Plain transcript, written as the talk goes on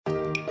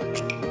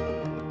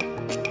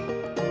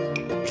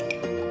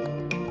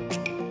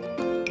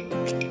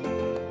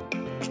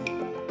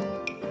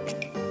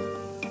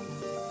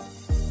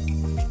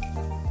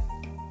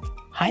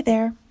Hi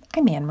there,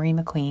 I'm Anne-Marie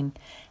McQueen,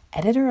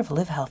 editor of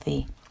Live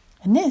Healthy,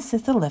 and this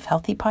is the Live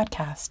Healthy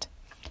podcast.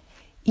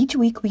 Each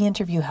week we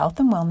interview health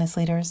and wellness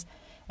leaders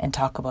and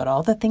talk about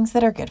all the things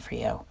that are good for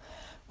you,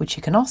 which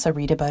you can also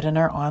read about in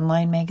our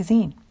online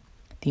magazine,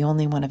 the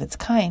only one of its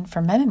kind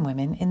for men and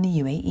women in the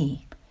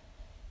UAE.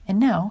 And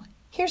now,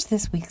 here's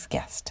this week's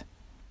guest.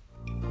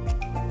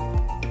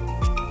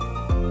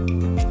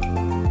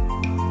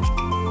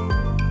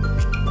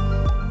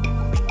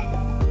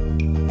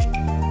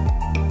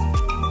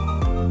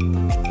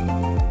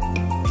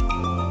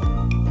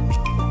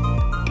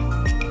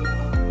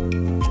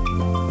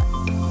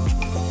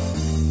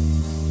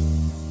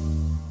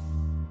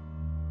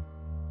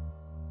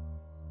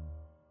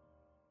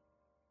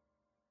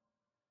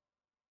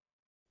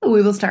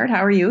 We will start.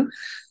 How are you?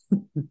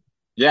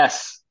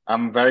 Yes,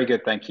 I'm very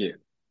good, thank you.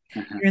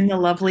 You're in the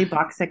lovely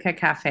Boxica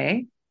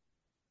Cafe.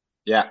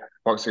 Yeah,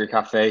 Boxica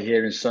Cafe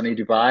here in sunny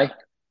Dubai.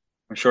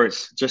 I'm sure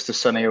it's just as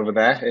sunny over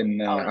there in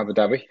Always. Abu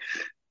Dhabi.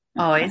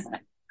 Always.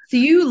 So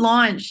you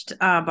launched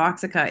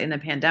Boxica in the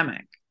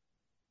pandemic.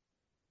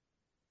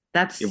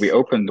 Yeah, we That's,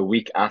 opened the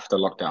week after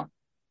lockdown.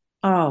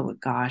 oh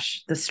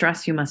gosh, the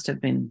stress you must have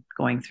been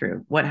going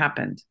through. What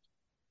happened?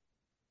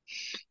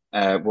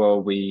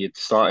 Well, we had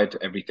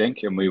started everything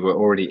and we were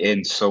already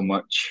in so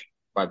much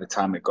by the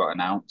time it got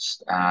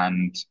announced.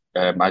 And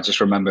I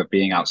just remember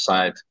being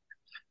outside,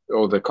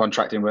 all the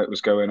contracting work was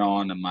going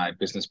on, and my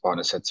business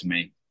partner said to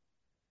me,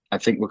 I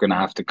think we're going to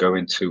have to go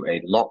into a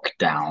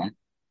lockdown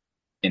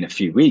in a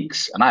few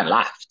weeks. And I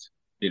laughed,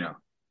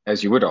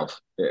 as you would have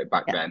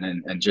back Yeah.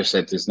 then, and just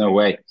said, there's no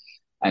way.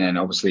 And then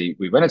obviously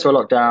we went into a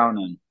lockdown,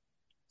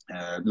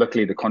 and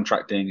luckily the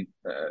contracting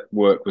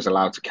work was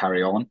allowed to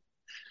carry on.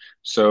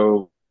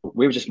 So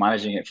we were just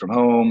managing it from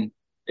home.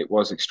 It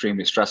was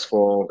extremely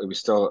stressful. It was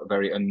still a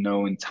very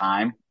unknown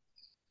time.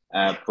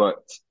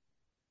 But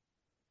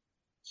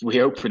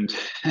we opened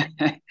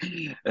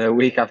a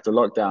week after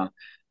lockdown,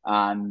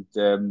 and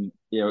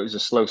it was a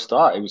slow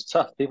start. It was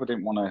tough. People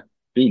didn't want to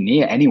be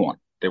near anyone.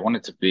 They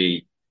wanted to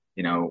be,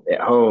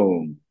 at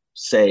home,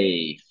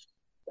 safe,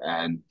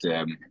 and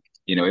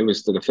it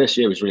was the first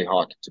year was really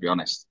hard, to be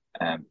honest.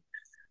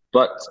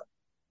 But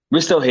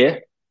we're still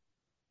here,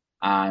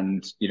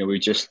 and we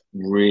just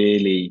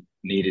really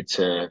needed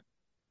to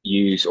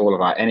use all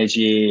of our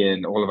energy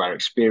and all of our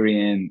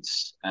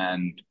experience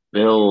and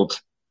build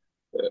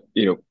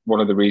one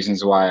of the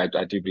reasons why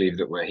I do believe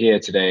that we're here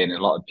today, and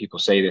a lot of people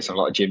say this, a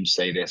lot of gyms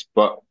say this,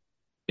 but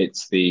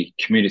it's the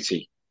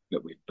community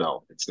that we've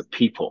built. It's the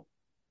people.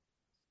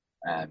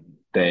 And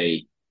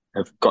they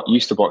have got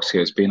used to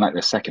Boxica as being like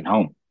their second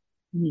home.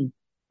 Mhm.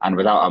 And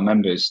without our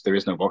members, there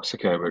is no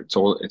Boxica.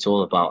 It's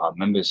all about our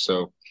members.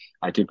 So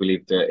I do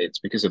believe that it's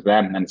because of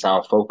them, and it's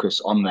our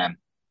focus on them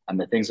and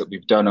the things that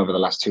we've done over the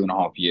last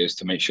 2.5 years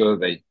to make sure that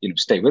they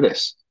stay with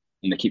us,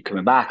 and they keep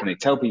coming back, and they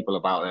tell people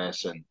about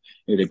this, and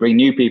they bring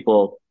new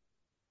people.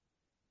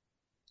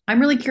 I'm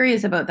really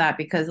curious about that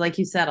because, like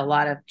you said, a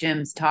lot of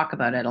gyms talk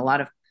about it. A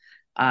lot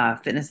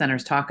of fitness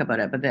centers talk about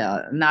it, but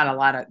not a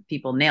lot of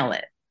people nail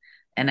it.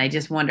 And I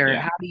just wonder,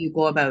 Yeah.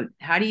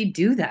 how do you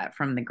do that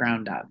from the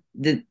ground up,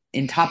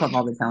 in top of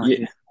all the challenges?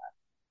 Yeah.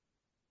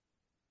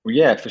 Well,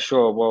 yeah, for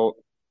sure. Well,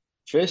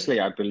 firstly,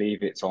 I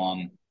believe it's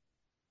on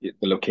the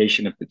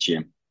location of the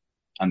gym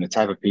and the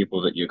type of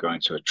people that you're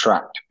going to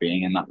attract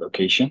being in that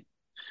location.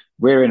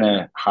 We're in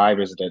a high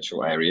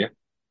residential area.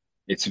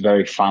 It's a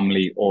very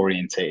family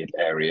orientated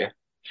area.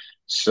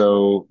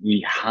 So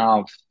we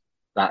have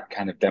that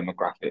kind of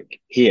demographic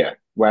here.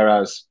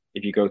 Whereas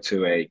if you go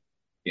to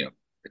you know,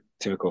 a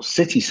typical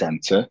city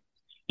center,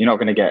 you're not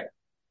going to get,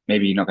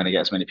 maybe you're not going to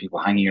get as many people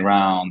hanging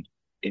around,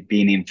 it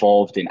being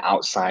involved in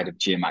outside of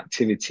gym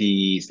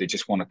activities. They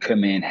just want to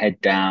come in, head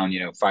down,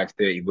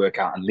 5:30, work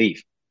out and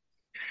leave.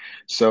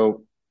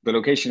 So the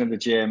location of the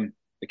gym,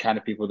 the kind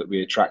of people that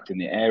we attract in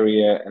the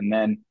area, and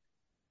then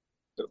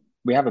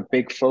we have a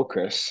big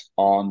focus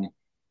on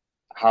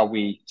how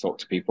we talk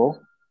to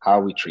people, how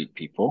we treat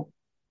people,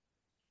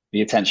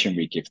 the attention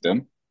we give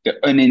them, the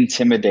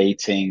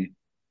unintimidating,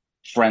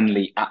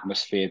 friendly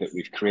atmosphere that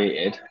we've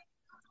created.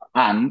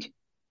 And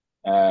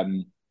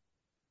um,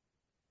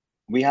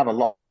 we have a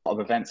lot of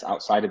events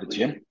outside of the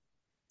gym.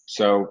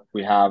 So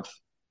we do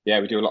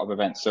a lot of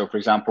events. So, for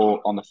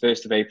example, on the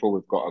 1st of April,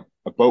 we've got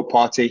a boat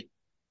party.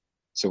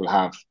 So we'll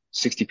have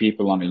 60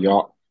 people on a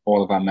yacht,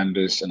 all of our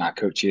members and our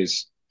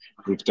coaches.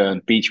 We've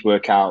done beach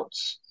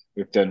workouts.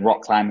 We've done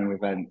rock climbing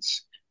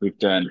events. We've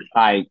done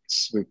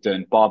hikes. We've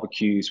done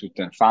barbecues. We've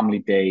done family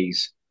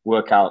days,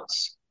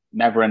 workouts,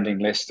 never-ending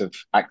list of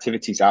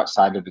activities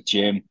outside of the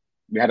gym.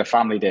 We had a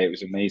family day. It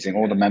was amazing.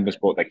 All the members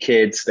brought their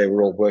kids. They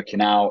were all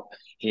working out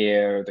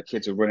here. The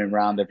kids are running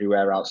around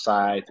everywhere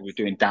outside. We're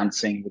doing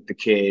dancing with the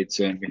kids,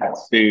 and we had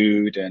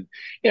food, and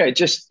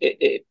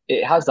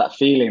it has that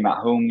feeling, that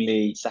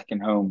homely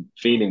second home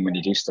feeling when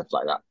you do stuff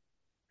like that.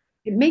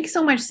 It makes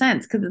so much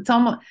sense because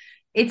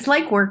it's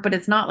like work, but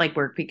it's not like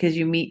work because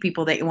you meet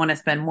people that you want to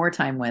spend more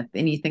time with,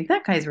 and you think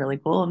that guy's really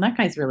cool and that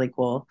guy's really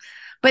cool.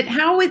 But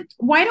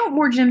why don't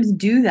more gyms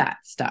do that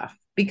stuff?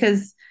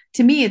 Because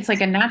to me, it's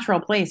like a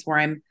natural place where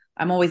I'm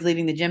I'm always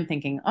leaving the gym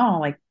thinking, oh,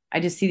 like I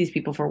just see these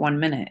people for 1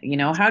 minute.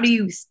 How do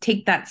you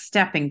take that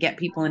step and get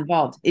people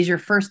involved? Is your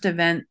first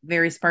event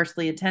very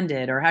sparsely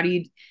attended, or how do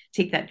you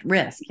take that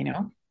risk?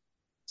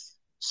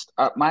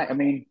 I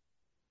mean,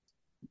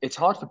 it's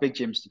hard for big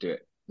gyms to do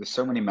it. There's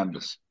so many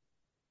members,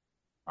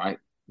 right?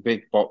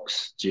 Big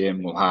box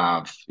gym will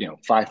have,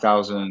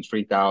 5,000,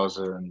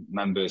 3,000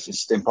 members.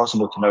 It's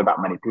impossible to know that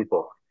many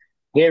people.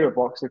 Here at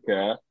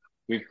Boxica,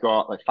 we've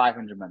got like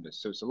 500 members.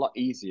 So it's a lot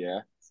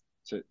easier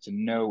to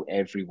know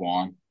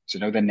everyone, to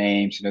know their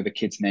names, to know the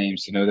kids'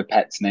 names, to know the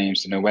pets'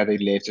 names, to know where they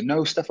live, to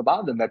know stuff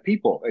about them. They're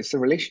people. It's a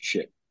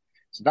relationship.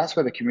 So that's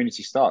where the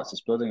community starts.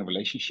 It's building a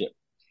relationship.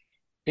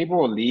 People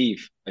will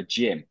leave a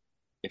gym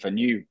if a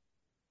new,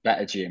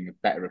 better gym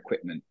with better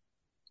equipment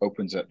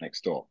opens up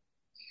next door.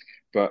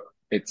 But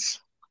it's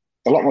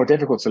a lot more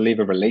difficult to leave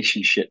a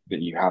relationship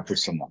that you have with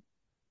someone,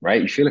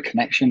 right? You feel a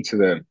connection to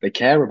them. They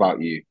care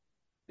about you.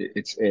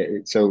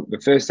 So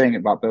the first thing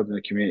about building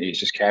a community is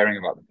just caring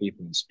about the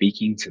people and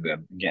speaking to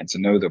them and getting to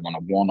know them on a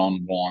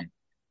one-on-one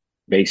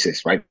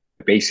basis, right?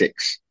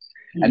 Basics.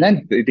 And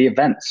then the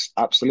events,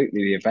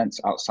 absolutely, the events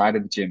outside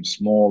of the gym,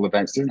 small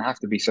events, doesn't have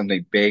to be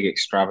something big,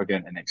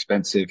 extravagant, and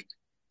expensive.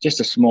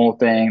 Just a small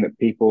thing that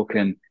people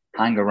can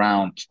hang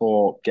around,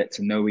 talk, get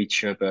to know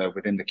each other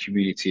within the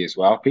community as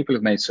well. People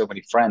have made so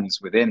many friends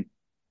within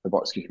the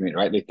boxing community,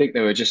 right? They think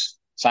they were just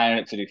signing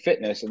up to do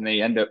fitness and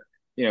they end up,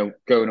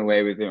 going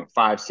away with,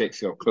 5,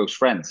 6, close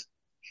friends.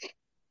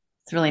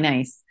 It's really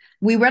nice.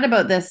 We read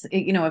about this,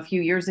 a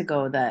few years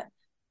ago, that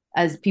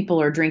as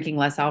people are drinking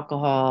less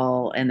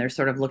alcohol and they're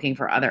sort of looking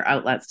for other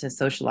outlets to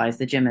socialize,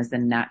 the gym is the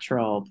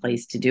natural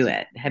place to do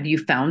it. Have you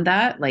found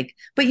that?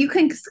 But you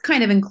can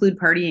kind of include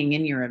partying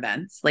in your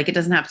events. Like, it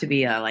doesn't have to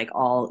be a like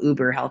all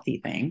uber healthy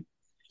thing.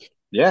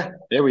 Yeah,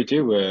 we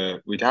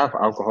do. We'd have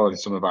alcohol in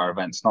some of our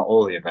events, not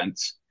all the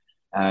events.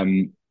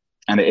 And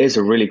it is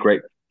a really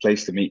great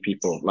place to meet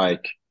people.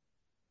 Like,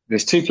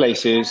 there's two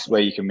places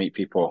where you can meet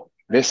people.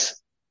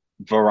 This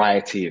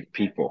variety of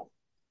people.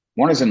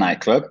 One is a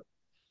nightclub,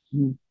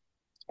 Mm.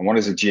 and one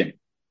is a gym.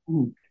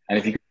 Mm. And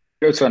if you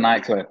go to a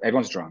nightclub,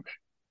 everyone's drunk.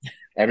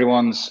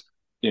 Everyone's,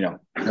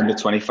 under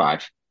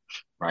 25,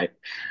 right?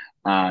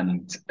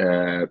 And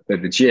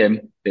the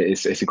gym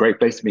it's a great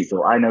place to meet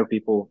people. I know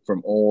people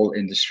from all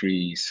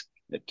industries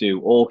that do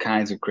all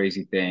kinds of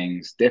crazy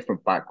things,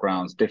 different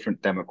backgrounds,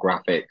 different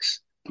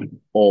demographics,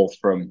 all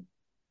from,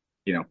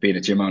 being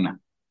a gym owner.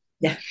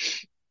 Yeah.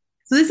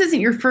 So this isn't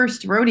your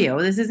first rodeo.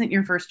 This isn't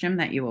your first gym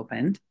that you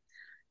opened.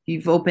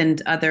 You've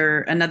opened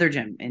another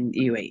gym in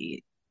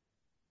UAE.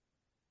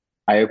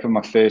 I opened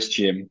my first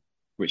gym,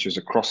 which was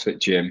a CrossFit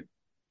gym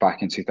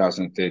back in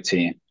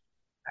 2013,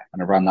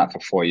 and I ran that for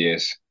 4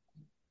 years.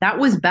 That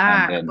was And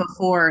back then,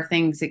 before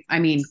things, I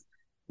mean,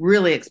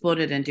 really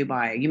exploded in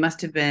Dubai. You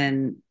must have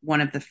been one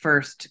of the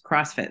first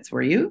CrossFits,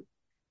 were you?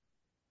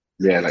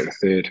 yeah, like the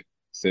third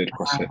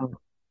CrossFit, Wow.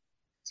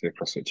 third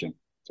CrossFit gym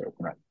to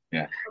open up.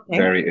 Yeah, Okay.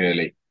 very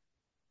early.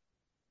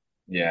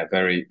 Yeah,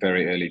 very,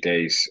 very early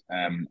days.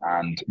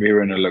 And we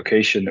were in a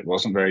location that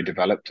wasn't very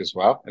developed as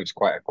well. It was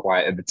quite a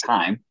quiet at the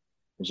time.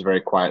 It was a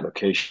very quiet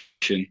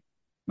location,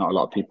 not a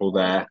lot of people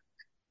there.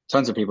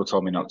 Tons of people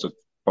told me not to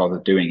bother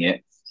doing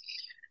it.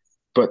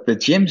 But the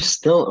gym's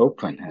still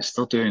open and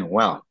still doing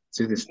well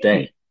to this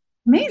Amazing. day.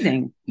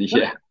 Amazing.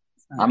 Yeah.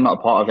 I'm not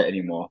a part of it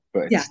anymore,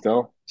 but it's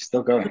Yeah.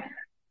 still going.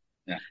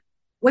 Yeah.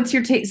 What's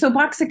your take? So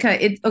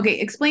Boxica, okay,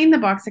 explain the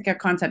Boxica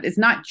concept. It's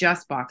not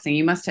just boxing.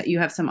 You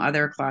have some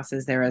other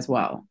classes there as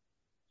well.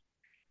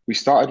 We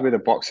started with a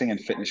boxing and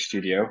fitness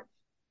studio.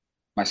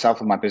 Myself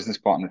and my business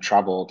partner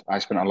traveled. I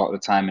spent a lot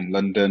of the time in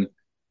London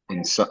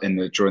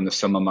during the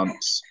summer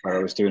months where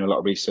I was doing a lot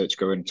of research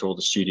going to all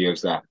the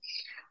studios there.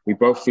 We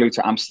both flew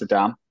to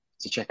Amsterdam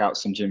to check out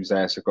some gyms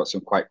there. So we've got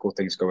some quite cool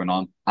things going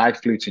on. I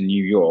flew to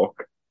New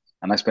York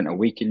and I spent a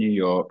week in New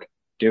York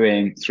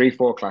doing 3,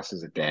 4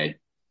 classes a day,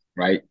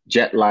 right?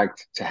 Jet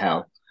lagged to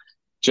hell,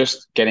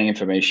 just getting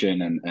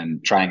information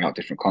and trying out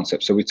different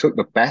concepts. So we took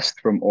the best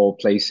from all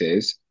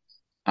places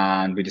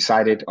and we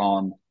decided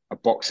on a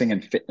boxing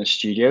and fitness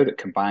studio that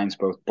combines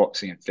both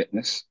boxing and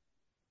fitness.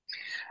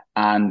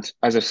 And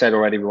as I've said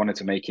already, we wanted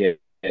to make it,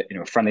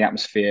 a friendly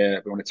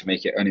atmosphere. We wanted to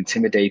make it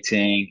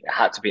unintimidating. It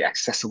had to be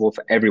accessible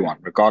for everyone,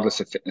 regardless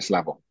of fitness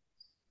level.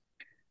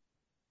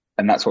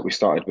 And that's what we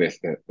started with,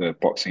 the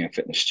boxing and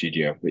fitness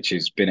studio, which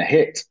has been a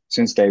hit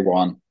since day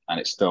one, and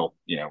it's still,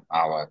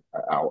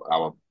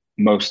 our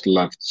most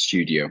loved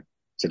studio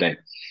today.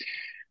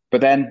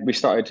 But then we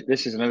started.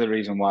 This is another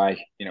reason why,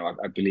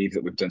 I believe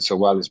that we've done so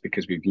well is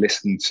because we've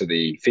listened to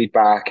the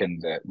feedback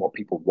and what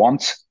people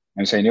want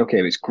and saying,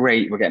 okay, it's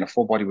great. We're getting a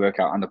full body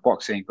workout and the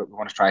boxing, but we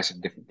want to try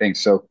some different things.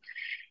 So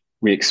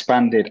we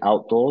expanded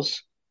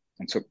outdoors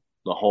and took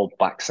the whole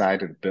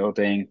backside of the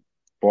building,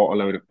 bought a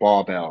load of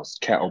barbells,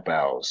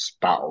 kettlebells,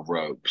 battle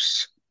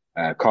ropes,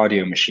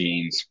 cardio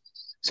machines.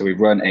 So we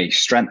run a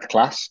strength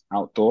class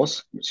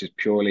outdoors, which is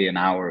purely an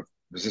hour of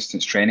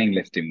resistance training,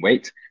 lifting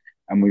weight.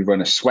 And we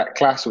run a sweat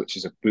class, which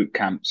is a boot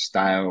camp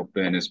style,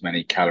 burn as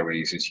many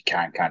calories as you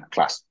can kind of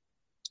class.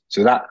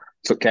 So that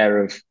took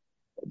care of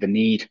the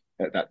need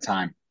at that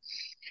time.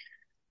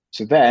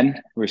 So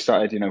then we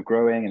started,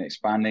 growing and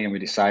expanding, and we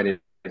decided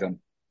on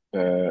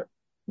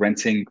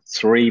renting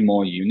 3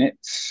 more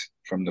units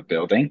from the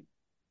building.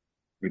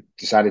 We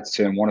decided to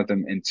turn one of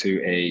them into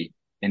a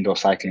indoor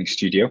cycling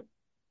studio,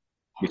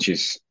 which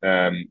is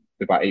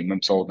about 8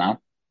 months old now,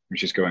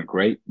 which is going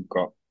great. We've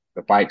got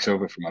the bikes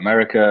over from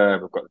America.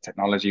 We've got the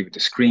technology with the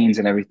screens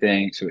and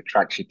everything, so it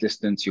tracks your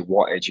distance, your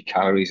wattage, your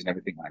calories, and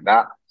everything like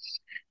that.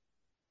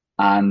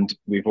 And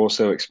we've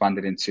also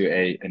expanded into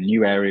a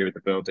new area of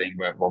the building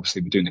where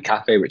obviously we're doing the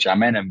cafe, which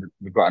I'm in, and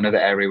we've got another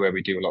area where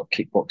we do a lot of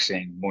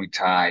kickboxing, Muay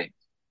Thai.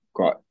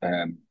 We've got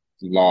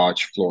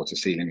large floor to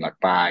ceiling like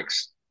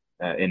bags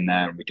in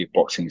there, and we do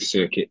boxing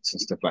circuits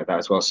and stuff like that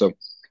as well. So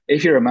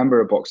if you're a member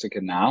of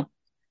Boxica now,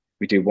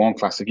 we do 1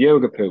 class of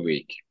yoga per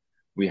week.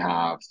 We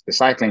have the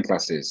cycling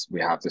classes,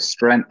 we have the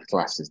strength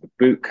classes, the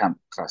boot camp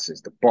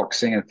classes, the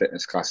boxing and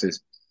fitness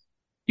classes.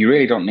 You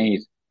really don't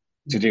need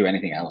to do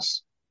anything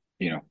else,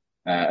 you know.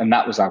 And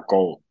that was our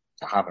goal,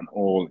 to have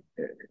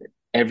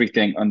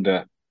everything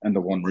under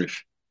one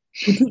roof.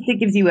 Boutique that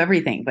gives you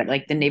everything, but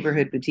like the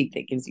neighborhood boutique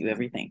that gives you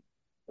everything.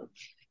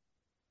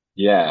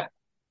 Yeah,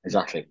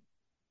 exactly.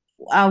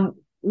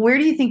 Where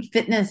do you think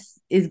fitness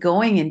is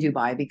going in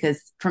Dubai?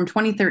 Because from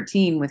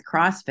 2013 with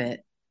CrossFit,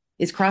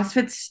 is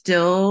CrossFit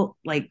still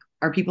like,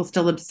 are people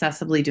still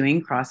obsessively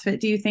doing CrossFit,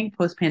 do you think,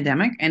 post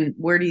pandemic? And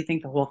where do you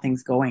think the whole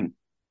thing's going?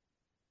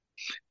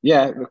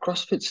 Yeah, the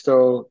CrossFit's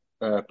still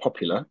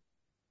popular,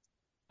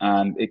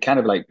 and it kind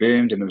of like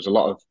boomed, and there was a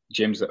lot of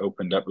gyms that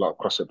opened up, a lot of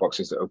CrossFit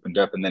boxes that opened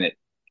up, and then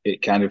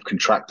it kind of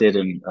contracted,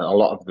 and a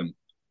lot of them,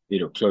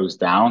 closed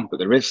down. But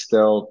there is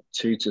still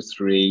 2 to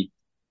 3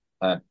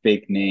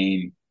 big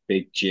name,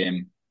 big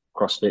gym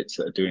CrossFits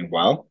that are doing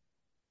well.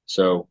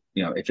 So,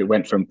 if it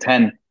went from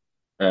 10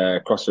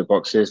 CrossFit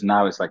boxes,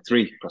 now it's like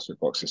 3 CrossFit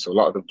boxes. So a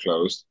lot of them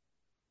closed,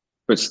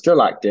 but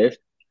still active.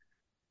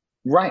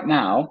 Right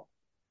now,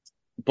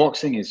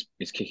 boxing is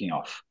kicking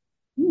off.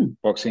 Hmm.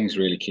 Boxing is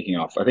really kicking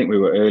off. I think we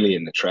were early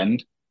in the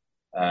trend.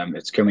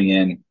 It's coming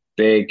in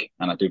big,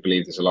 and I do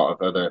believe there's a lot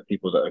of other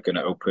people that are going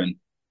to open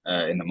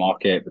in the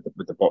market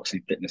with the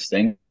boxing fitness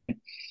thing.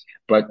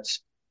 But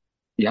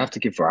you have to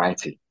give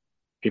variety.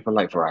 People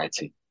like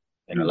variety,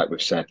 like we've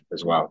said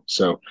as well.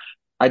 So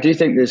I do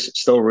think there's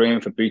still room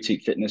for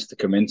boutique fitness to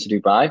come into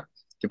Dubai.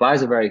 Dubai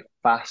is a very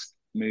fast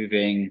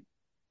moving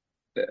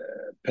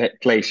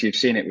place. You've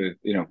seen it with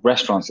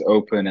restaurants that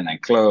open and then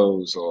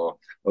close, or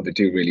they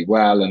do really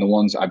well. And the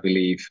ones I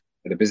believe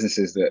are the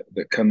businesses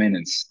that come in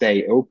and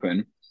stay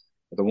open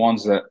are the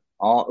ones that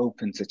are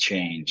open to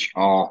change.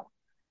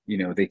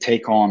 They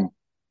take on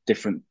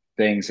different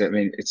things. I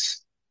mean,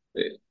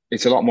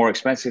 it's a lot more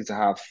expensive to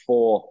have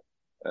four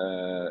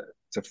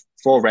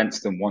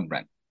rents than one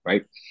rent,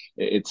 right?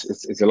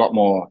 It's a lot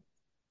more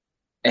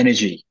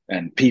energy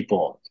and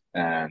people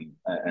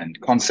and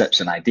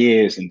concepts and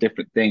ideas and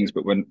different things.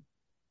 But when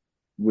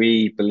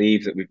we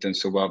believe that we've done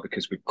so well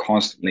because we've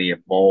constantly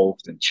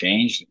evolved and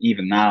changed.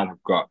 Even now,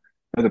 we've got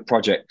other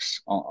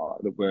projects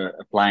that we're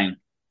applying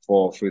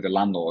for through the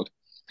landlord.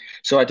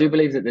 So I do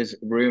believe that there's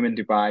room in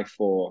Dubai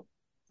for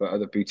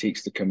other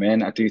boutiques to come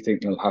in. I do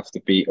think they'll have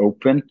to be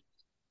open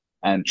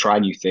and try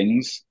new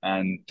things.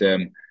 And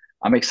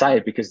I'm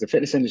excited because the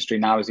fitness industry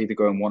now is either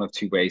going one of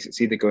 2 ways.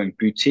 It's either going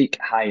boutique,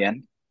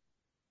 high-end,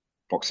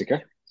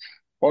 Boxica,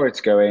 or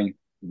it's going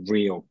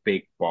real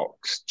big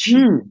box,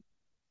 cheap.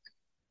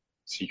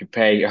 So you can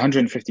pay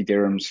 150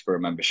 dirhams for a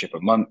membership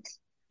a month.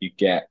 You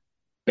get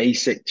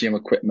basic gym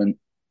equipment,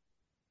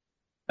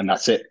 and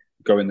that's it.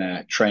 Go in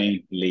there,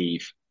 train,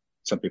 leave.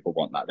 Some people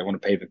want that. They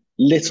want to pay the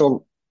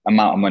little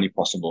amount of money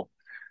possible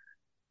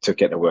to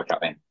get the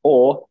workout in.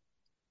 Or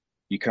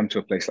you come to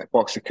a place like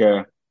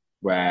Boxica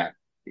where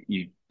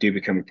you do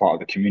become a part of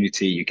the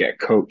community. You get a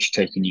coach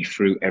taking you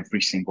through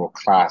every single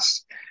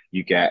class.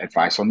 You get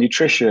advice on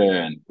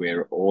nutrition.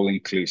 We're all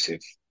inclusive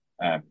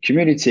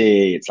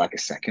community. It's like a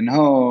second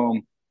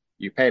home.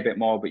 You pay a bit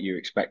more, but you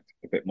expect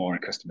a bit more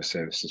in customer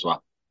service as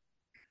well.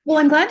 Well,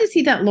 I'm glad to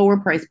see that lower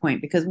price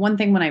point because one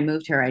thing when I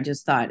moved here, I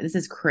just thought this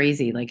is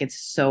crazy. Like it's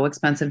so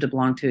expensive to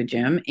belong to a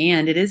gym,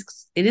 and it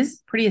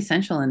is pretty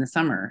essential in the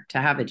summer to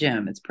have a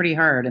gym. It's pretty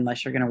hard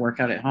unless you're going to work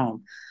out at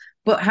home.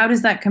 But how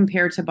does that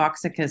compare to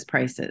Boxica's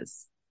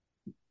prices?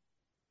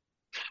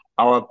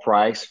 Our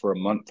price for a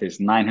month is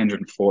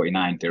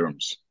 949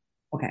 dirhams.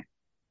 Okay,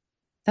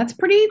 that's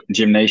pretty.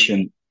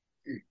 Gymnasium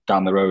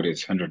down the road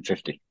is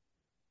 150.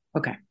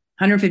 Okay,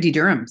 150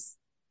 dirhams.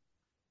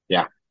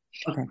 Yeah.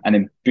 Okay. And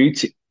in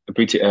boutique,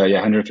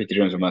 150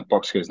 dirhams a month.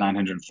 Boxica is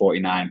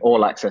 949,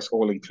 all access,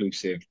 all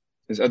inclusive.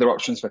 There's other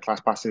options for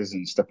class passes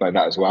and stuff like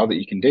that as well that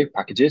you can do,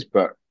 packages,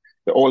 but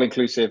they're all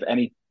inclusive.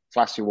 Any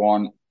class you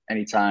want,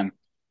 anytime,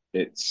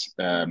 it's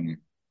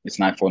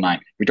 949.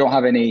 We don't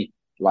have any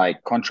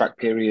like contract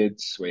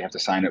periods where you have to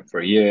sign up for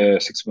a year,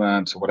 6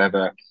 months, or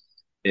whatever.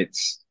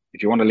 It's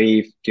if you want to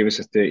leave, give us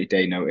a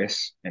 30-day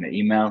notice in an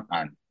email,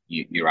 and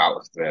you're out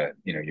of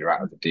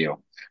the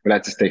deal. We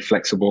like to stay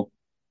flexible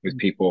with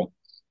people,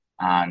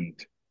 and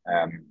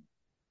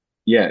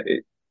yeah,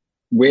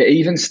 we're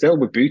even still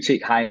with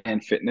boutique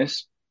high-end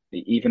fitness,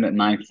 even at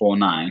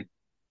 949,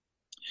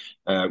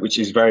 which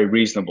is very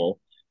reasonable.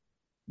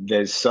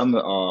 There's some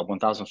that are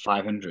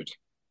 1,500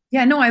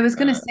 Yeah, no, I was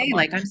going to a say,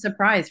 like, month. I'm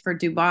surprised for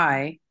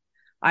Dubai.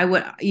 I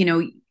would, you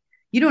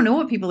don't know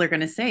what people are going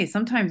to say.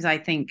 Sometimes I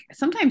think,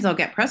 sometimes I'll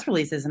get press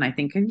releases and I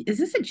think, is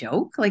this a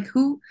joke? Like,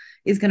 who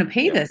is going to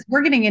pay Yeah, this?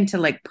 We're getting into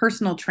like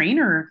personal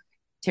trainer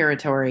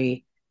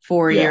territory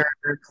for yeah, your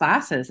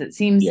classes. It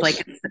seems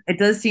like yes. it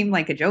does seem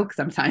like a joke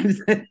sometimes,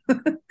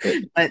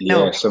 but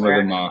no, Yeah, some of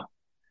them are.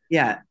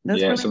 yeah,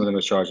 that's Yeah, really, some of them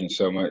are charging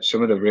so much.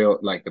 Some of the real,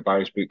 like the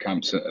Barry's boot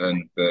camps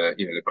and the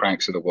the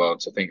cranks of the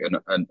world. So I think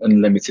an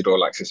unlimited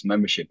all access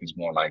membership is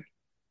more like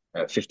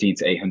 15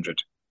 to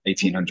 800,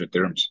 1,800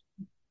 dirhams.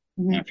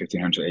 Mhm. Yeah,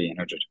 1,500,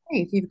 1,800.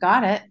 Hey, if you've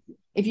got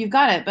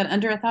it, but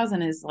under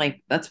 1,000 is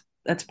like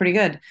that's pretty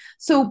good.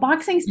 So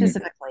boxing Mm,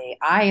 specifically,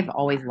 I've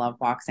always loved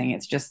boxing.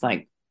 It's just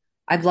like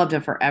I've loved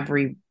it for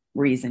every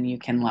reason you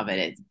can love it.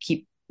 It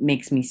keep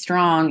makes me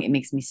strong. It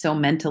makes me so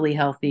mentally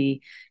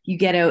healthy. You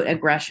get out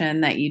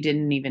aggression that you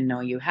didn't even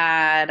know you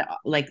had.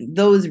 Like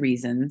those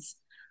reasons.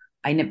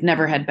 I've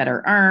never had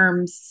better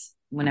arms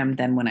when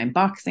I'm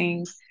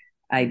boxing.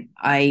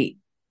 I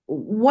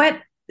what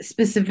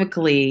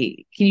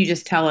specifically can you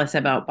just tell us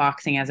about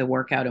boxing as a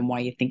workout and why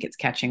you think it's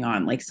catching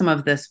on? Like some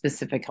of the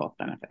specific health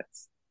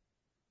benefits.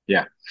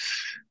 yeah.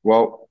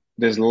 Well,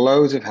 there's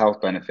loads of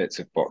health benefits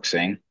of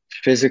boxing,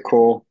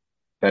 physical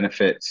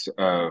benefits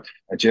of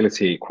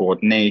agility,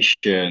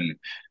 coordination,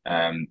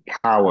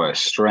 power,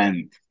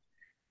 strength.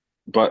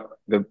 But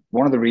the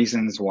one of the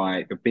reasons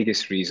why, the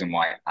biggest reason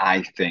why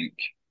I think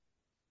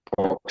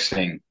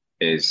boxing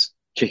is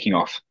kicking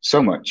off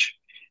so much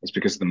is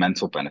because of the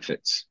mental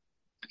benefits.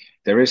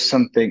 There is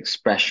something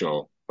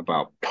special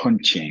about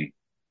punching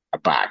a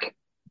bag,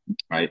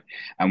 right?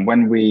 And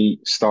when we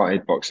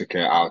started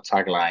Boxica, our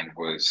tagline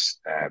was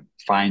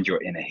 "Find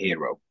your inner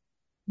hero."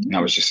 And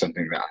that Mm. was just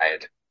something that I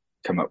had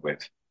come up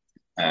with.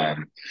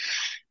 Um,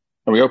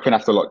 and we opened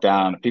after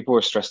lockdown. People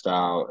were stressed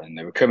out, and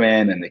they would come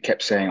in and they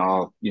kept saying,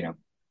 "Oh,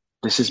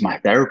 this is my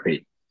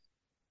therapy."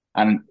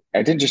 And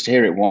I didn't just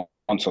hear it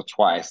once or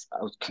twice.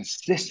 I was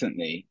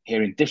consistently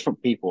hearing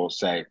different people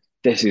say,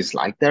 "This is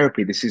like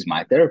therapy. This is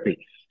my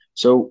therapy."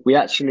 So we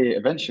actually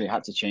eventually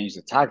had to change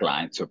the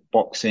tagline to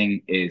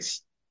 "Boxing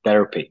is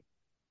therapy."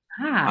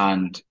 Ah,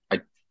 And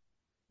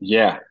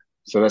yeah,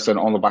 so that's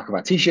on the back of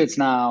our t-shirts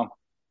now,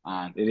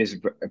 and it is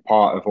a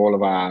part of all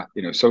of our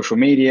social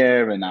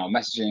media and our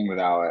messaging with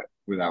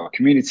our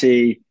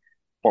community.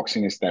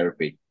 Boxing is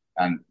therapy,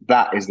 and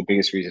that is the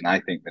biggest reason I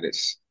think that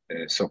it's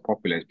so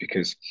popular is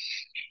because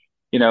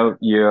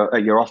you're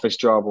at your office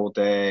job all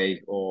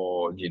day,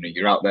 or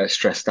you're out there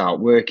stressed out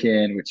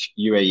working, which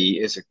UAE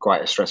is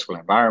quite a stressful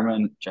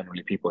environment.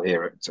 Generally, people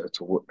here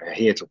are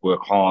here to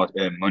work hard,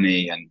 earn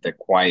money, and they're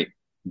quite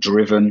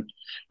driven.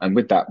 And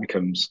with that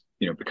becomes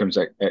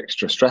an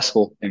extra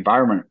stressful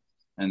environment.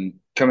 And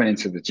coming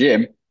into the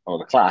gym or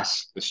the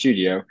class, the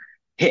studio,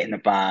 hitting the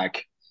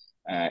bag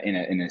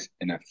in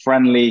a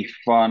friendly,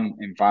 fun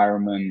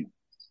environment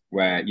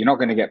where you're not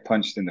going to get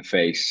punched in the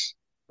face,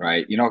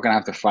 right? You're not going to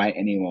have to fight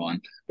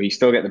anyone, but you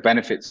still get the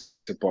benefits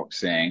of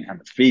boxing and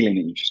the feeling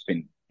that you've just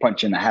been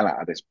punching the hell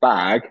out of this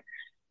bag.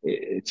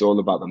 It's all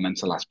about the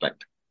mental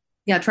aspect.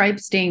 yeah. Try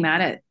staying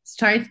mad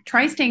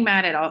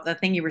at all the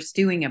thing you were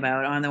stewing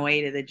about on the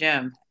way to the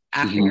gym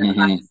after your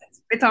classes.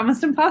 It's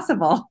almost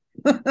impossible.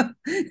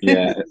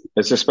 Yeah,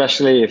 it's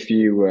especially if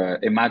you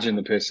imagine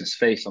the person's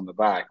face on the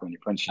back when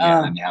you're punching it,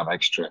 and Oh, then you have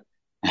extra.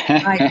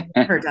 I've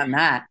never done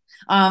that.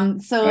 uh,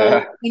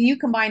 So when you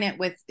combine it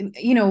with,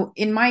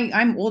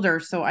 I'm older,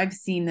 so I've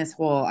seen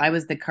I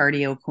was the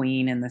cardio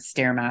queen and the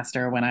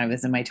stairmaster when I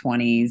was in my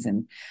 20s.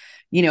 And,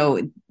 you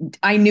know,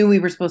 I knew we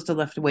were supposed to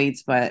lift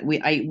weights, but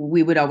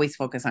we would always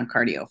focus on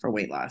cardio for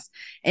weight loss.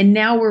 And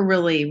now we're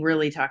really,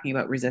 really talking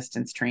about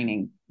resistance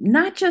training,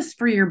 not just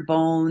for your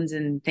bones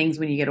and things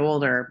when you get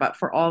older, but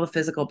for all the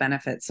physical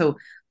benefits. So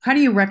how do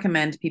you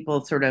recommend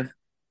people sort of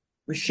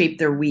shape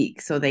their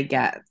week so they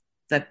get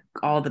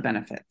all the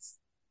benefits?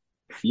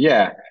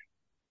 yeah,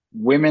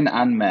 women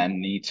and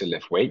men need to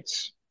lift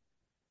weights.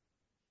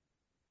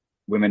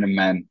 Women and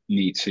men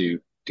need to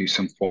do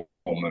some form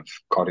of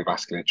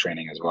cardiovascular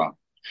training as well.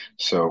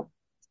 So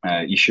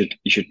you should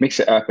mix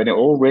it up, and it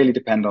all really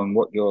depend on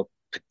what your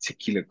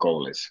particular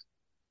goal is.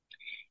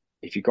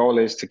 If your goal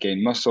is to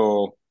gain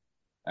muscle,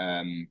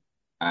 um,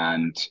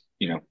 and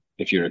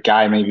if you're a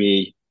guy,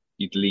 maybe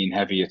you'd lean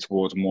heavier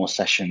towards more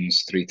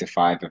sessions, 3 to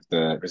 5 of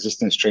the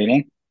resistance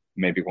training,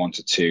 maybe 1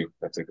 to 2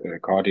 of the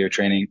cardio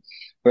training.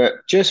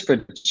 But just for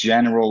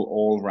general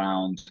all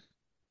round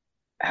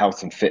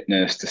health and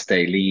fitness to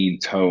stay lean,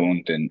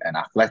 toned, and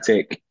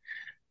athletic,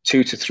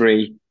 2 to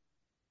 3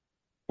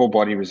 full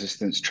body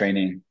resistance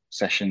training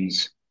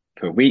sessions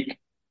per week,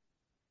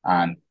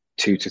 and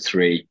 2 to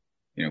 3,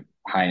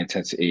 high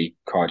intensity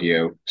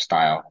cardio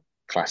style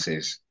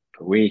classes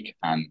per week,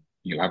 and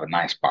you'll have a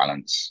nice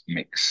balance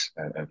mix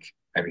of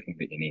everything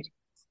that you need.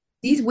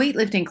 these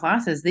weightlifting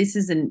classes, this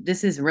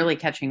is really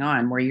catching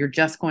on where you're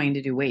just going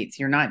to do weights.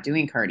 You're not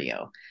doing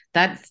cardio.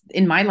 That's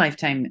in my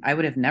lifetime, I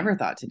would have never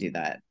thought to do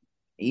that,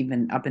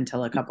 even up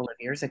until a couple of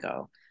years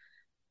ago.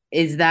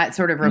 Is that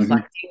sort of Hmm.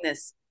 reflecting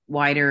this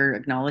wider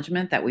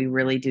acknowledgement that we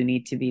really do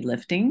need to be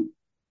lifting?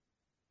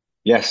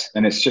 Yes,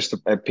 and it's just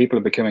people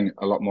are becoming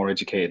a lot more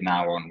educated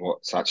now on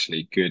what's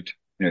actually good.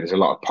 There's a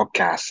lot of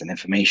podcasts and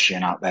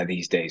information out there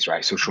these days,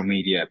 right? Social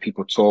media,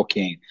 people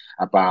talking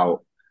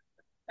about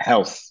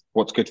health,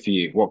 what's good for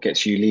you, what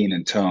gets you lean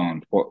and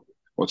toned,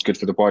 what's good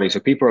for the body. So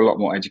people are a lot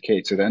more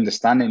educated. So they're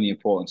understanding the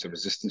importance of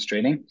resistance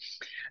training.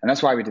 And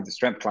that's why we did the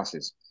strength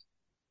classes.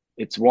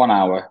 It's 1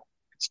 hour,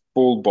 it's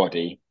full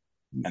body,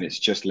 and it's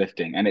just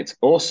lifting. And it's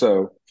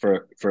also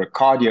for a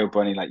cardio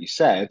bunny, like you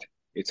said,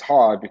 it's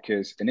hard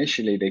because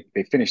initially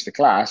they finish the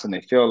class and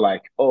they feel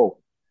like, oh,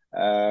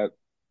 uh,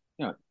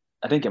 you know,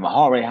 I didn't get my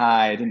heart rate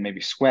high. I didn't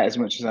maybe sweat as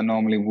much as I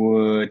normally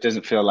would.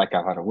 Doesn't feel like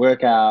I've had a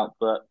workout,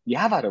 but you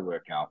have had a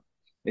workout.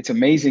 It's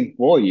amazing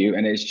for you,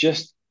 and it's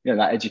just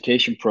that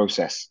education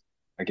process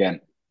again,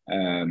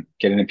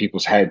 getting in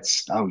people's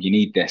heads. Oh, you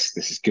need this.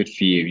 This is good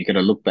for you. You got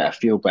to look better,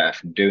 feel better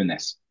from doing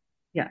this.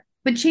 Yeah.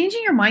 But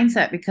changing your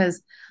mindset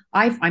because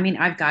I mean,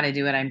 I've got to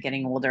do it. I'm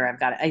getting older. I've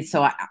got to,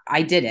 so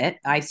I did it.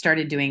 I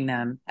started doing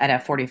them at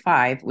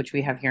F45, which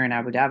we have here in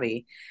Abu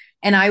Dhabi.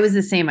 And I was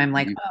the same. I'm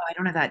like, Mhm. oh, I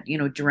don't have that,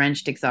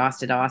 drenched,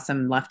 exhausted,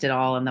 awesome, left it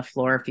all on the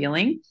floor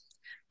feeling.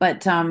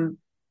 But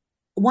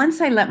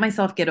once I let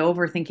myself get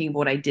over thinking of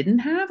what I didn't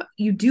have,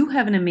 you do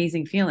have an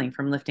amazing feeling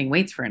from lifting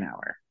weights for an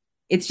hour.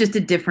 It's just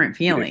a different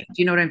You do. feeling.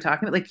 Do you know what I'm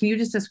talking about? Like, can you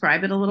just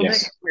describe it a little bit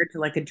Yes. compared to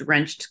like a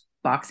drenched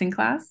boxing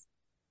class?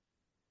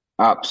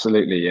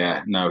 Absolutely,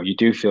 yeah. No, you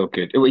do feel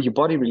good. Your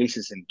body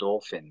releases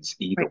endorphins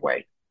either Right.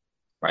 way,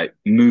 right?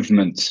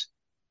 Movement.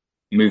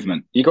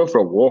 You go for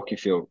a walk, you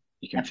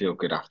can feel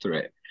good after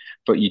it.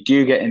 But you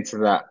do get into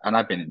that, and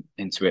I've been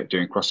into it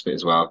doing CrossFit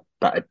as well,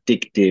 that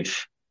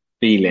addictive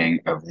feeling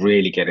of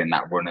really getting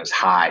that runner's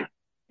high,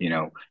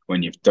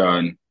 when you've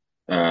done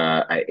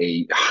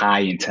a high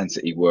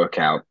intensity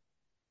workout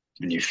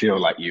and you feel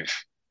like you're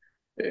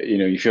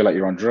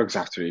on drugs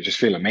after it. You just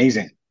feel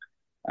amazing.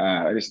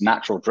 It's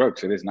natural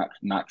drugs. It is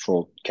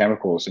natural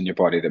chemicals in your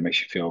body that makes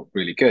you feel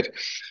really good.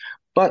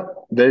 But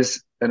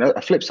there's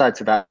a flip side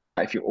to that.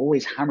 If you're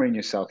always hammering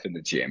yourself in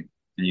the gym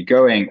and you're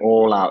going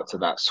all out to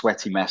that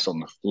sweaty mess on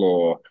the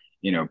floor,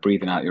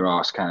 breathing out your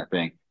ass kind of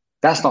thing,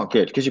 that's not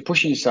good because you're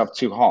pushing yourself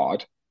too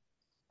hard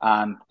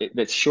and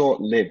it's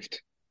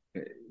short-lived.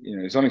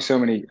 There's only so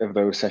many of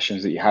those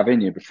sessions that you have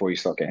in you before you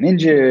start getting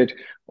injured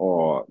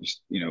or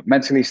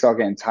mentally start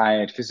getting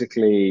tired,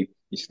 physically,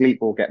 your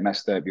sleep will get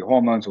messed up, your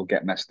hormones will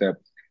get messed up.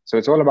 So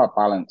it's all about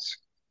balance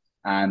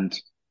and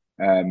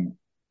um,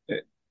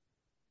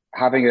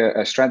 having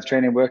a strength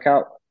training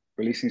workout,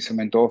 releasing some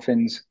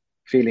endorphins,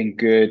 feeling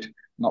good,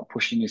 not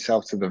pushing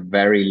yourself to the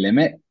very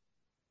limit,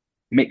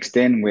 mixed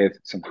in with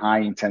some high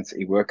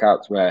intensity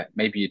workouts where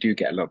maybe you do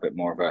get a little bit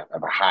more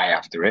of a high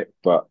after it,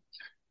 but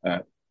uh,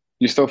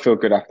 you still feel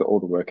good after all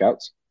the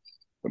workouts.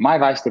 But my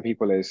advice to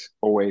people is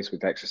always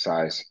with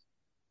exercise,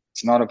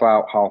 it's not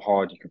about how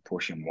hard you can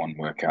push in one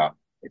workout.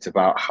 It's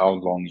about how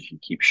long you can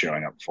keep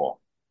showing up for.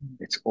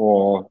 It's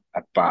all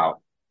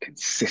about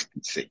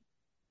consistency.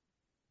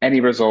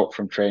 Any result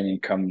from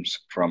training comes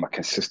from a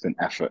consistent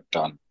effort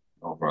done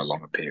over a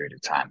longer period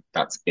of time.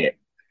 That's it.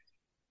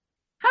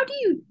 How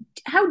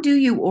do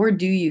you or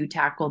do you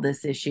tackle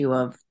this issue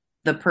of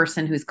the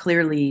person who's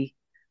clearly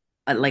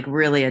like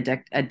really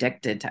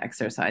addicted to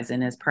exercise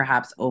and is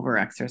perhaps over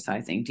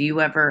exercising? Do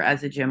you ever,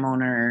 as a gym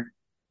owner,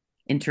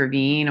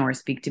 intervene or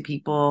speak to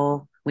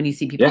people when you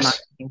see people not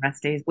Yes, taking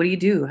rest days? What do you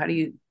do? How do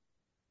you?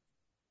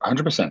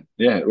 100%.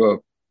 Yeah.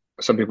 Well,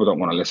 some people don't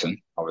want to listen,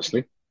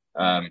 obviously.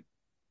 Um,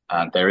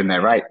 and they're in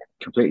their right,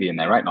 completely in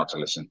their right not to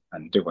listen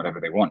and do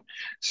whatever they want.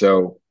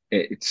 So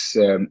it's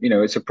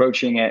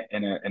approaching it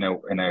in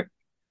a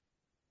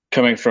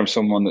coming from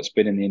someone that's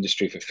been in the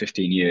industry for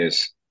 15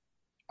 years.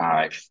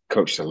 I've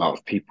coached a lot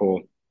of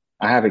people.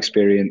 I have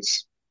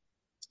experience.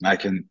 I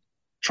can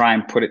try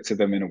and put it to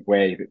them in a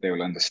way that they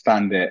will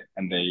understand it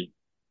and they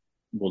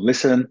will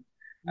listen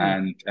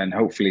Mm, and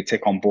hopefully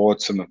take on board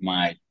some of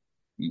my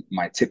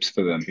tips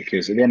for them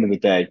because at the end of the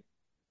day,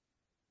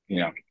 you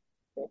know,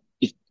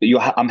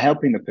 I'm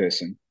helping the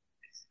person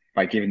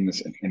by giving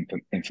this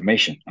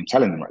information. I'm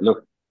telling them, right,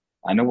 look,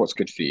 I know what's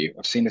good for you.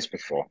 I've seen this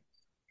before.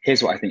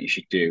 Here's what I think you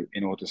should do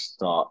in order to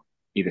start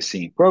either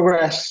seeing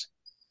progress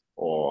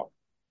or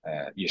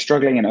you're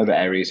struggling in other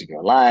areas of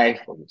your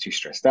life or you're too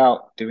stressed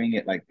out. Doing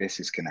it like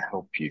this is going to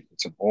help you.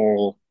 It's an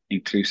all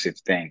inclusive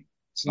thing.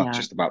 It's not yeah.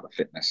 just about the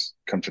fitness.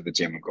 Come to the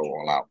gym and go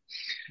all out.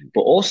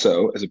 But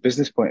also, as a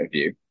business point of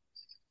view,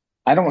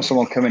 I don't want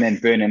someone coming in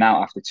burning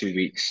out after 2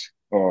 weeks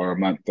or a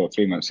month or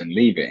 3 months and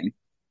leaving.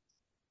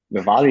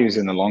 The value is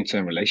in the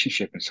long-term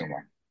relationship in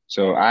someone.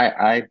 So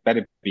I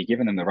better be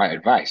giving them the right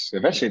advice.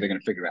 Eventually, they're going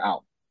to figure it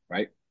out,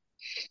 right?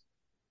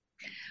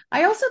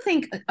 I also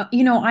think,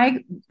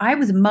 I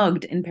was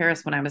mugged in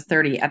Paris when I was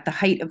 30 at the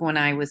height of when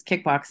I was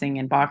kickboxing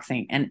and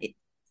boxing. And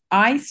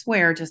I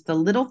swear, just the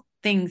little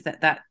things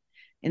that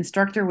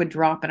instructor would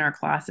drop in our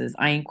classes,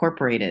 I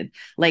incorporated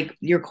like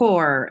your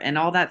core and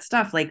all that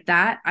stuff like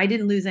that. I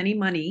didn't lose any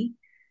money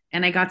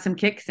and I got some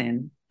kicks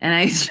in. And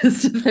I was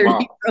just a 30-year-old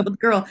Wow. old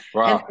girl. And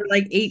there Wow. were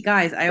like 8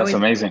 guys. I That's always tell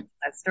amazing.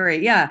 that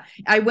story. Yeah.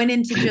 I went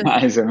into just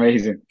That is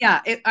amazing.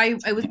 yeah,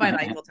 I was by the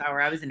Eiffel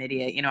Tower. I was an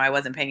idiot. I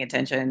wasn't paying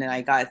attention and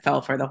I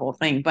fell for the whole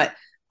thing. But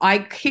I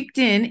kicked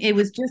in. It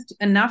was just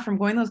enough from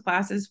going to those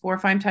classes 4 or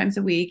 5 times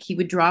a week. He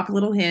would drop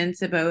little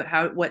hints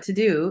about what to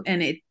do,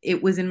 and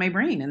it was in my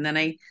brain. And then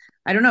I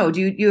don't know.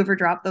 Do you ever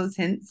drop those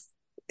hints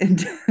and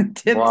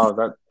tips?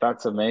 Wow,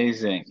 that's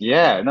amazing.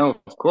 Yeah, no,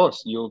 of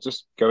course. You'll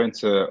just go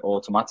into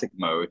automatic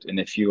mode. And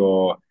if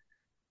you're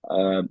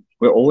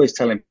we're always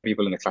telling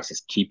people in the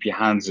classes, keep your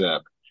hands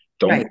up.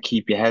 Right, Don't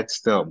keep your head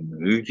still.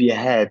 Move your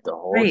head the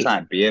whole right.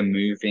 time. Be a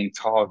moving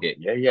target.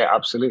 Yeah, yeah,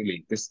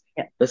 absolutely.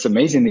 Yeah. That's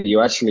amazing that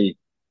you actually,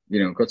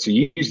 got to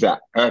use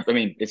that. I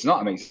mean, it's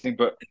not amazing,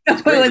 but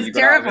it's It great that was you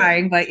got out of it.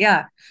 terrifying, but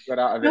yeah. Got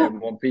out of it No, in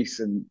one piece,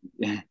 and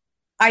yeah,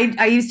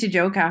 I used to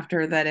joke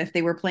after that if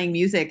they were playing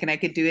music and I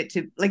could do it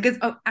to like,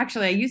 oh,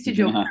 actually, I used to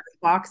joke when I was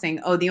boxing.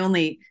 Oh,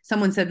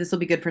 someone said this will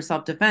be good for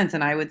self defense.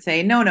 And I would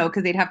say, no,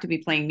 because they'd have to be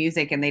playing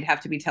music and they'd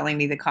have to be telling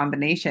me the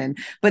combination.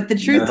 But the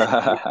truth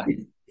yeah.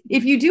 is,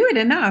 if you do it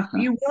enough,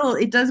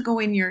 it does go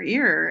in your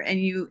ear and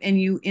you,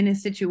 in a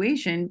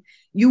situation,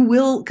 you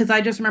will, because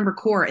I just remember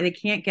core, they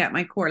can't get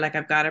my core. Like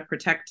I've got to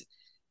protect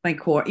my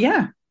core.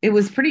 Yeah.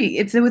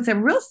 It's a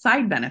real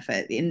side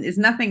benefit and is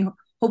nothing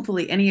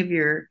hopefully any of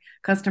your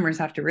customers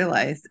have to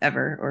realize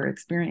ever or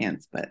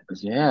experience. But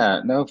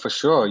Yeah, no, for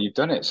sure. You've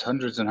done it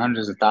hundreds and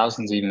hundreds of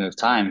thousands even of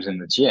times in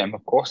the gym.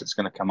 Of course, it's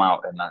going to come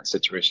out in that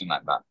situation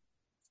like that.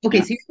 okay,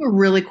 Yeah, so you have a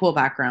really cool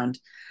background,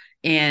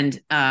 and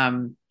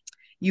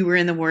you were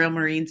in the Royal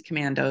Marines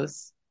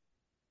Commandos.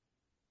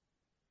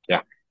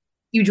 yeah.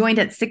 You joined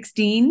at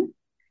 16.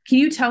 Can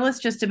you tell us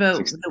just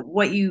about Six,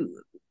 what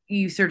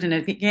you served in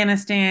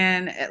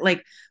Afghanistan?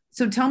 Like,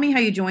 so tell me how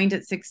you joined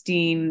at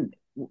 16.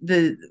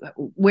 The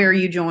Where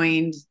you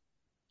joined,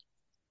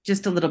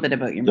 just a little bit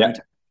about your yeah,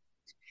 military.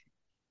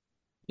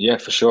 yeah,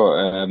 for sure.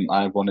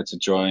 I wanted to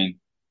join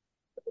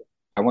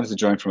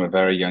from a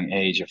very young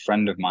age. A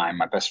friend of mine,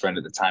 my best friend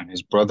at the time,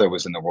 his brother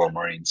was in the Royal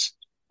Marines,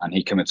 and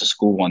he came into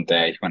school one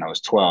day when I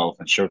was 12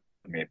 and showed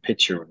me a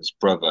picture of his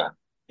brother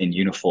in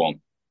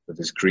uniform with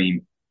his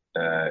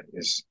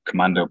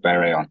commando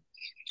beret on.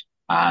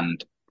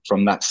 And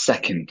from that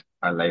second,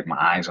 I laid my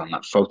eyes on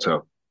that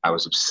photo. I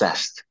was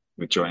obsessed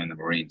with joining the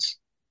Marines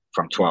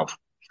from 12.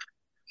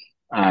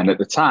 And at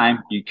the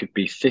time, you could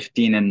be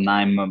 15 and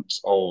 9 months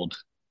old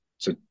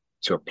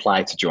to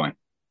apply to join.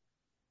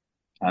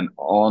 And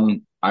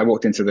I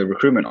walked into the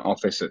recruitment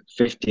office at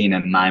 15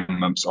 and 9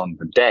 months on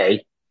the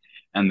day,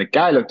 and the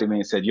guy looked at me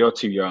and said, "You're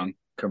too young.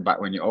 Come back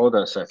when you're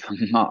older." I said, "I'm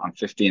not. I'm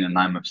 15 and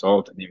 9 months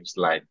old." And he was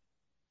like,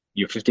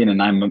 "You're 15 and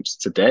 9 months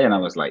today?" And I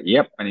was like,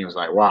 "Yep." And he was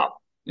like, "Wow,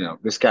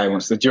 this guy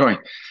wants to join."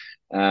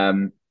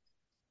 Um,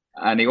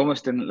 and he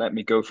almost didn't let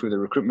me go through the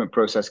recruitment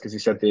process because he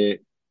said the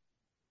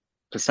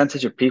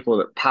percentage of people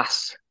that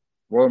pass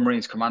Royal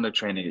Marines Commando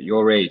training at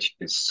your age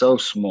is so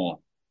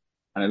small.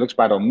 And it looks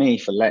bad on me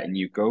for letting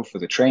you go for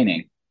the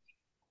training.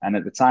 And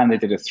at the time, they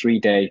did a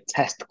 3-day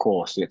test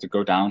course. You had to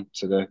go down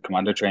to the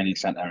Commando Training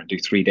Center and do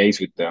 3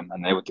 days with them.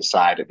 And they would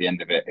decide at the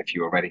end of it if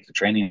you were ready for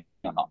training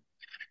or not.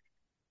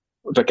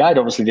 The guide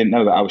obviously didn't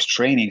know that I was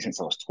training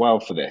since I was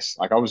 12 for this.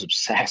 Like I was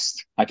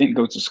obsessed. I didn't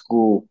go to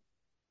school.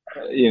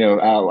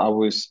 I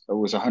was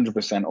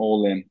 100%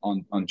 all in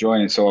on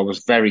joining. So I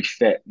was very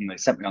fit, and they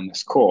sent me on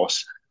this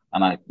course,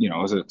 and I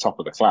was at the top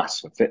of the class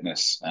for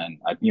fitness, and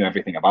I knew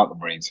everything about the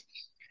Marines.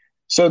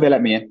 So they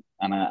let me in,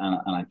 and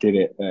I did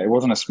it. It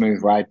wasn't a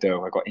smooth ride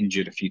though. I got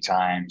injured a few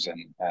times, and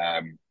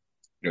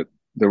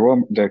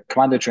the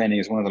commando training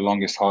is one of the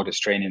longest,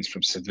 hardest trainings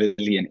from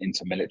civilian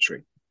into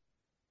military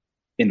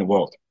in the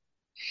world.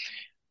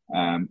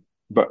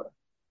 But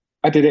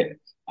I did it,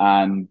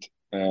 and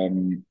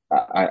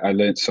I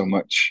learned so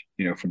much,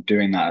 from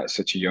doing that at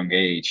such a young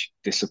age.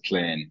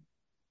 Discipline,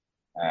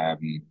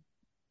 um,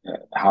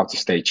 how to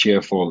stay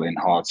cheerful in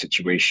hard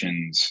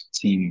situations,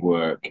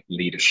 teamwork,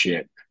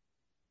 leadership,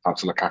 how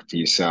to look after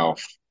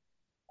yourself,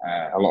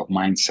 a lot of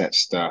mindset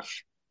stuff.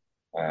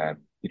 Uh,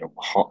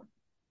 hot,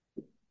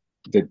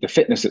 the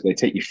fitness that they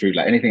take you through,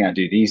 like anything I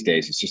do these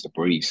days, it's just a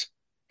breeze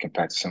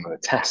compared to some of the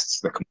tests,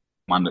 the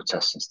commando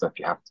tests and stuff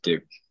you have to do.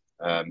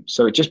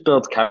 So it just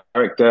builds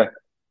character.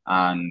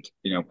 And,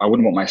 I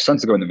wouldn't want my son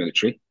to go in the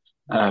military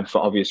for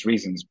obvious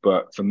reasons.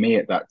 But for me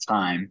at that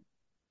time,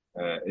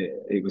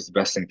 it was the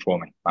best thing for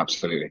me.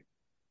 Absolutely.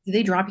 Do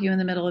they drop you in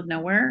the middle of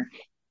nowhere?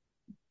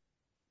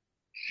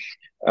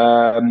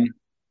 Um,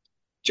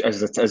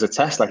 as a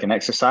test, like an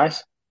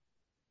exercise.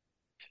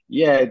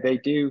 Yeah, they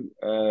do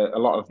a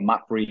lot of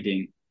map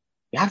reading.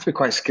 You have to be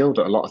quite skilled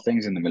at a lot of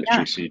things in the Yeah.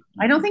 military. So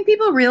I don't think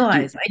people you do.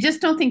 realize. I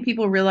just don't think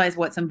people realize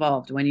what's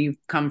involved when you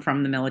come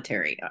from the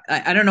military.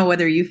 I don't know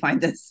whether you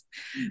find this,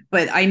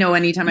 but I know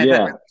anytime I've had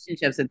Yeah,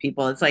 relationships with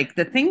people, it's like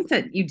the things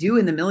that you do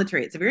in the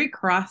military, it's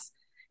a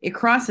it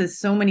crosses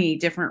so many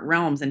different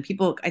realms. And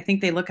people, I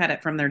think they look at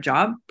it from their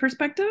job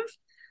perspective,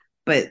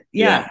 But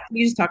yeah, Yeah. can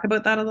you just talk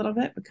about that a little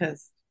bit?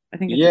 Because I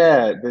think it's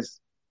interesting. Yeah,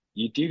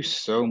 you do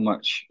so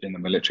much in the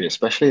military,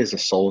 especially as a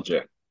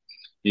soldier.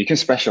 You can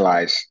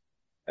specialize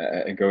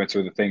and go into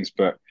other things,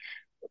 but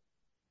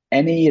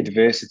any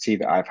adversity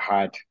that I've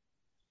had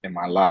in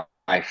my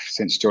life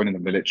since joining the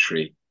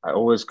military, I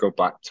always go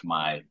back to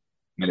my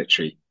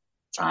military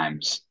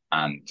times,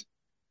 and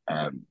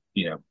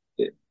you know,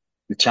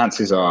 the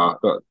chances are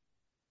that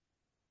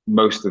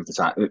most of the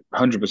time,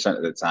 100%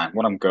 of the time,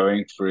 what I'm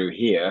going through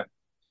here,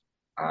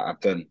 I've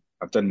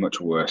done much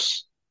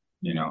worse.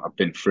 You know, I've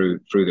been through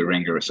the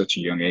ringer at such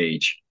a young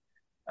age.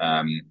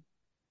 Um,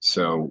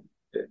 so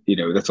you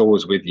know, that's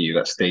always with you,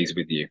 that stays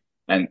with you.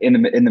 And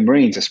in the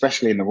Marines,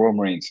 especially in the Royal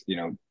Marines, you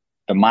know,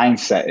 the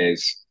mindset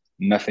is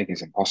nothing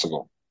is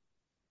impossible.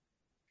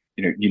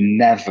 You know, you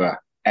never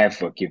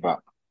ever give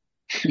up.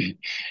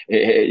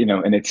 You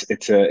know, and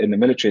it's a in the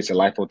military, it's a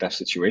life or death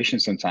situation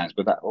sometimes,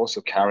 but that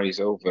also carries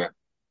over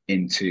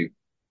into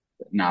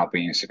now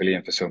being a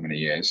civilian for so many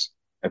years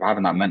of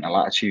having that mental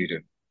attitude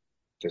of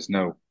there's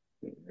no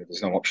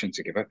there's no option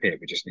to give up here.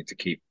 We just need to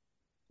keep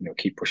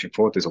keep pushing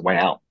forward. There's a way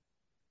out.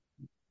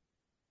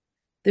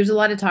 There's a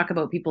lot of talk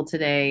about people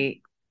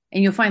today,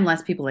 and you'll find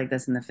less people like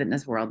this in the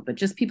fitness world, but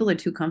just people are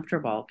too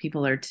comfortable.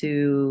 People are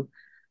too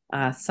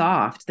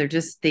soft. They're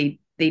just they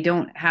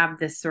don't have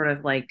this sort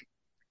of like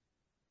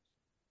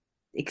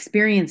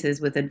experiences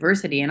with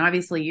adversity. And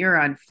obviously, you're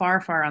on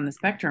far on the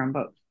spectrum.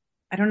 But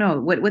I don't know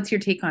what's your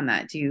take on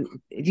that. Do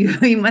you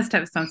you must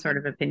have some sort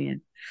of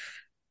opinion?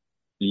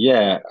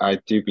 Yeah, I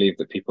do believe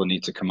that people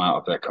need to come out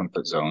of their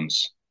comfort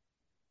zones,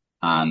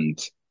 and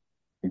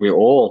we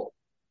all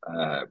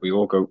we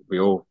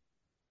all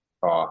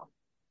are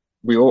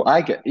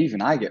I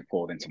get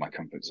pulled into my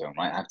comfort zone,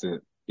 right? I have to,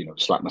 you know,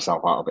 slap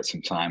myself out of it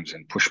sometimes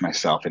and push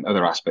myself in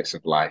other aspects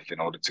of life in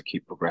order to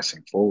keep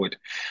progressing forward.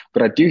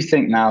 But I do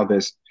think now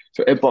there's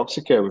so at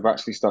Boxica, we've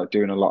actually started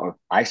doing a lot of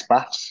ice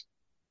baths.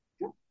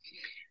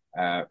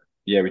 Uh,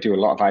 yeah, we do a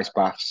lot of ice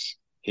baths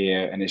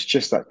here, and it's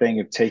just that thing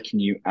of taking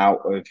you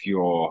out of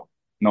your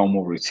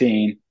normal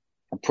routine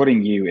and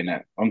putting you in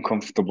an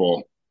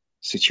uncomfortable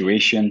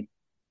situation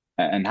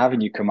and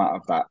having you come out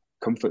of that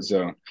comfort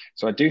zone.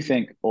 So I do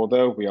think,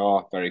 although we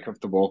are very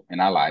comfortable in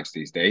our lives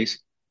these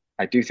days,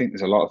 I do think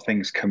there's a lot of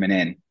things coming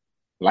in,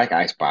 like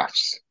ice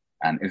baths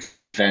and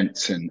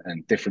events and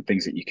different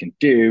things that you can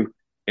do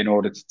in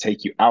order to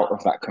take you out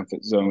of that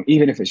comfort zone,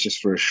 even if it's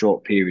just for a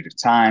short period of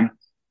time.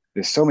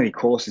 There's so many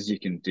courses you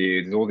can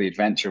do. There's all the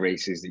adventure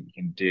races that you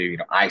can do, you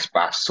know, ice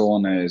baths,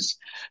 saunas.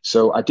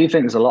 So I do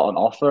think there's a lot on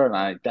offer, and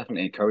I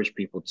definitely encourage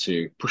people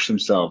to push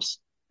themselves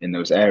in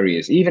those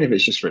areas, even if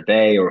it's just for a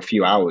day or a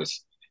few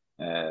hours.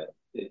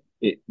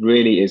 It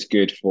really is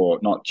good for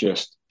not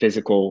just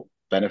physical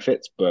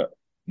benefits, but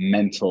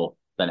mental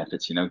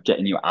benefits. You know,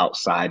 getting you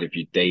outside of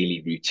your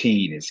daily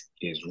routine is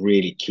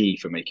really key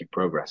for making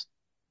progress.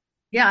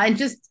 Yeah, and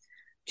just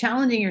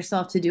challenging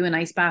yourself to do an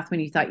ice bath when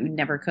you thought you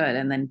never could,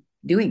 and then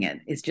doing it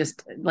is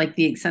just like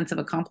the sense of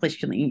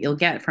accomplishment you'll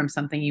get from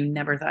something you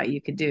never thought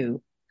you could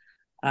do.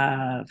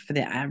 For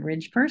the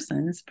average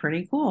person, is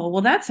pretty cool.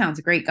 Well, that sounds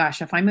great.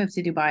 Gosh, if I moved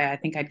to Dubai, I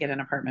think I'd get an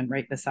apartment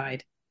right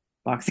beside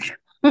Boxica.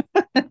 I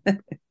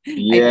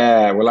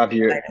Yeah, we'll have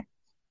you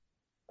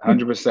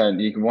 100%.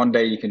 You can one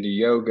day you can do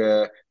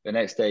yoga, the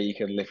next day you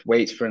can lift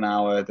weights for an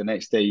hour, the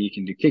next day you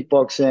can do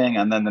kickboxing,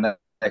 and then the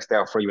next day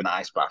I'll throw you in an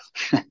ice bath.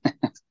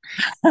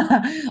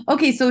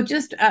 Okay, so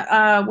just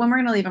when we're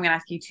gonna leave, I'm gonna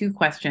ask you two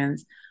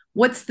questions.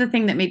 What's the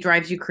thing that may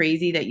drives you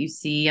crazy that you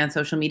see on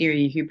social media or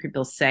you hear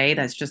people say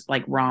that's just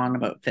like wrong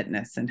about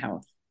fitness and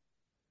health?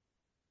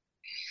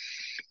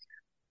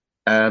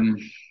 Um,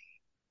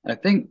 I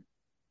think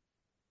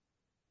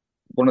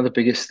one of the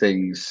biggest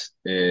things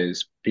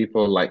is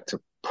people like to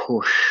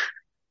push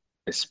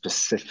a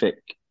specific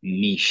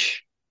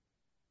niche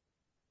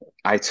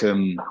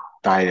item,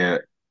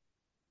 diet,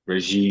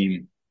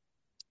 regime,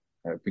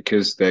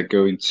 because they're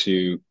going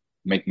to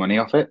make money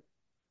off it.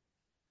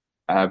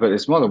 But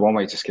there's more than one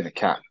way to skin a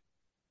cat.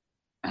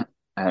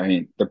 I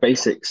mean, the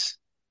basics,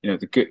 you know,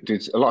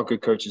 there's a lot of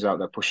good coaches out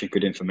there pushing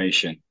good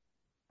information,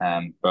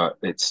 but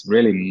it's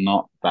really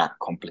not that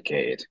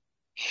complicated.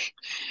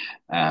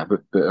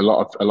 But a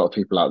lot of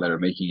people out there are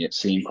making it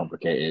seem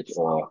complicated,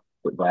 or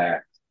that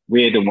their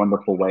weird and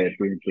wonderful way of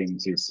doing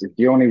things is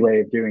the only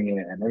way of doing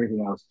it, and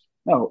everything else.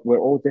 No, we're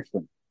all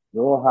different. We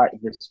all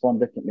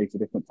respond differently to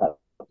different types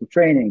of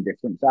training,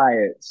 different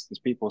diets. There's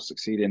people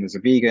succeeding as a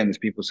vegan. There's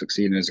people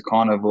succeeding as a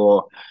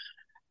carnivore.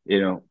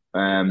 You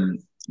know,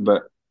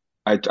 but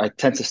I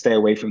tend to stay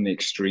away from the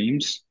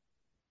extremes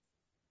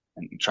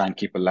and try and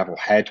keep a level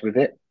head with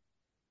it,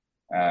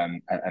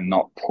 and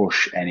not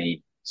push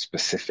any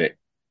specific,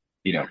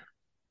 you know,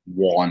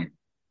 one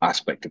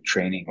aspect of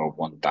training or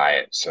one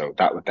diet. So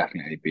that would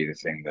definitely be the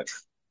thing that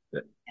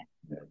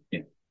you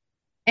know.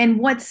 And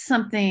what's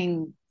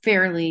something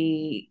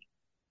fairly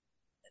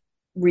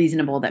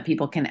reasonable that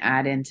people can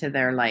add into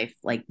their life,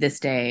 like this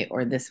day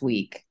or this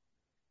week,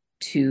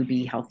 to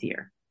be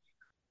healthier?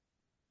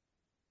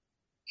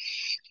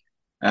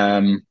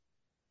 Um,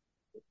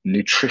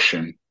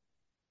 Nutrition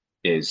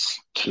is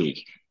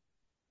key.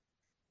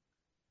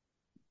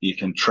 You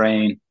can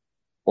train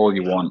all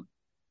you want,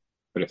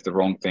 but if the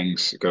wrong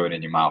things are going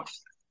in your mouth,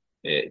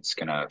 it's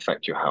going to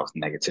affect your health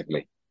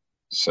negatively.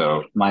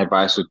 So my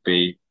advice would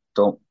be,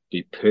 don't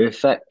be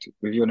perfect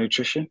with your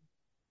nutrition.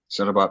 It's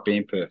not about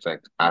being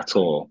perfect at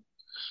all,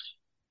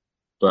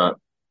 but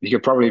you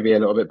could probably be a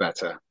little bit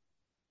better.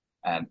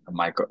 And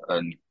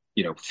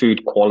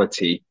food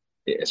quality,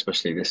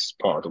 especially this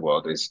part of the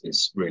world,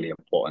 is really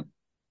important.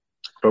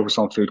 Focus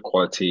on food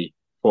quality.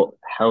 Put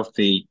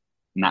healthy,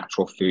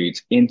 natural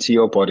foods into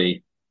your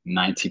body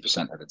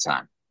 90% of the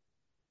time.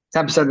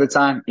 10% of the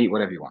time, eat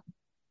whatever you want.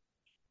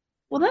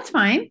 Well, that's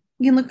fine.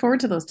 You can look forward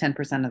to those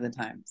 10% of the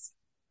times.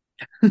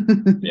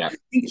 Yeah.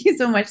 Thank you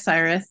so much,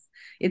 Cyrus.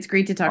 It's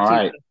great to talk to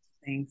you about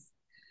things.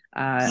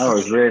 No, it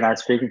was really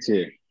nice speaking to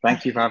you.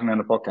 Thank you for having me on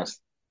the podcast.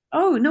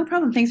 Oh, no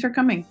problem. Thanks for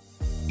coming.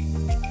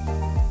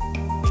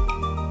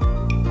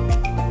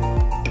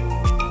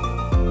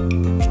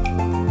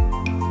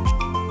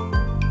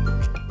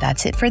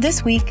 That's it for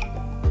this week.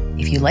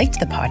 If you liked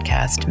the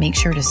podcast, make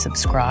sure to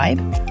subscribe,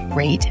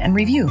 rate, and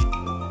review.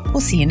 We'll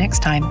see you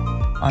next time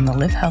on the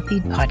Live Healthy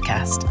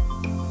podcast.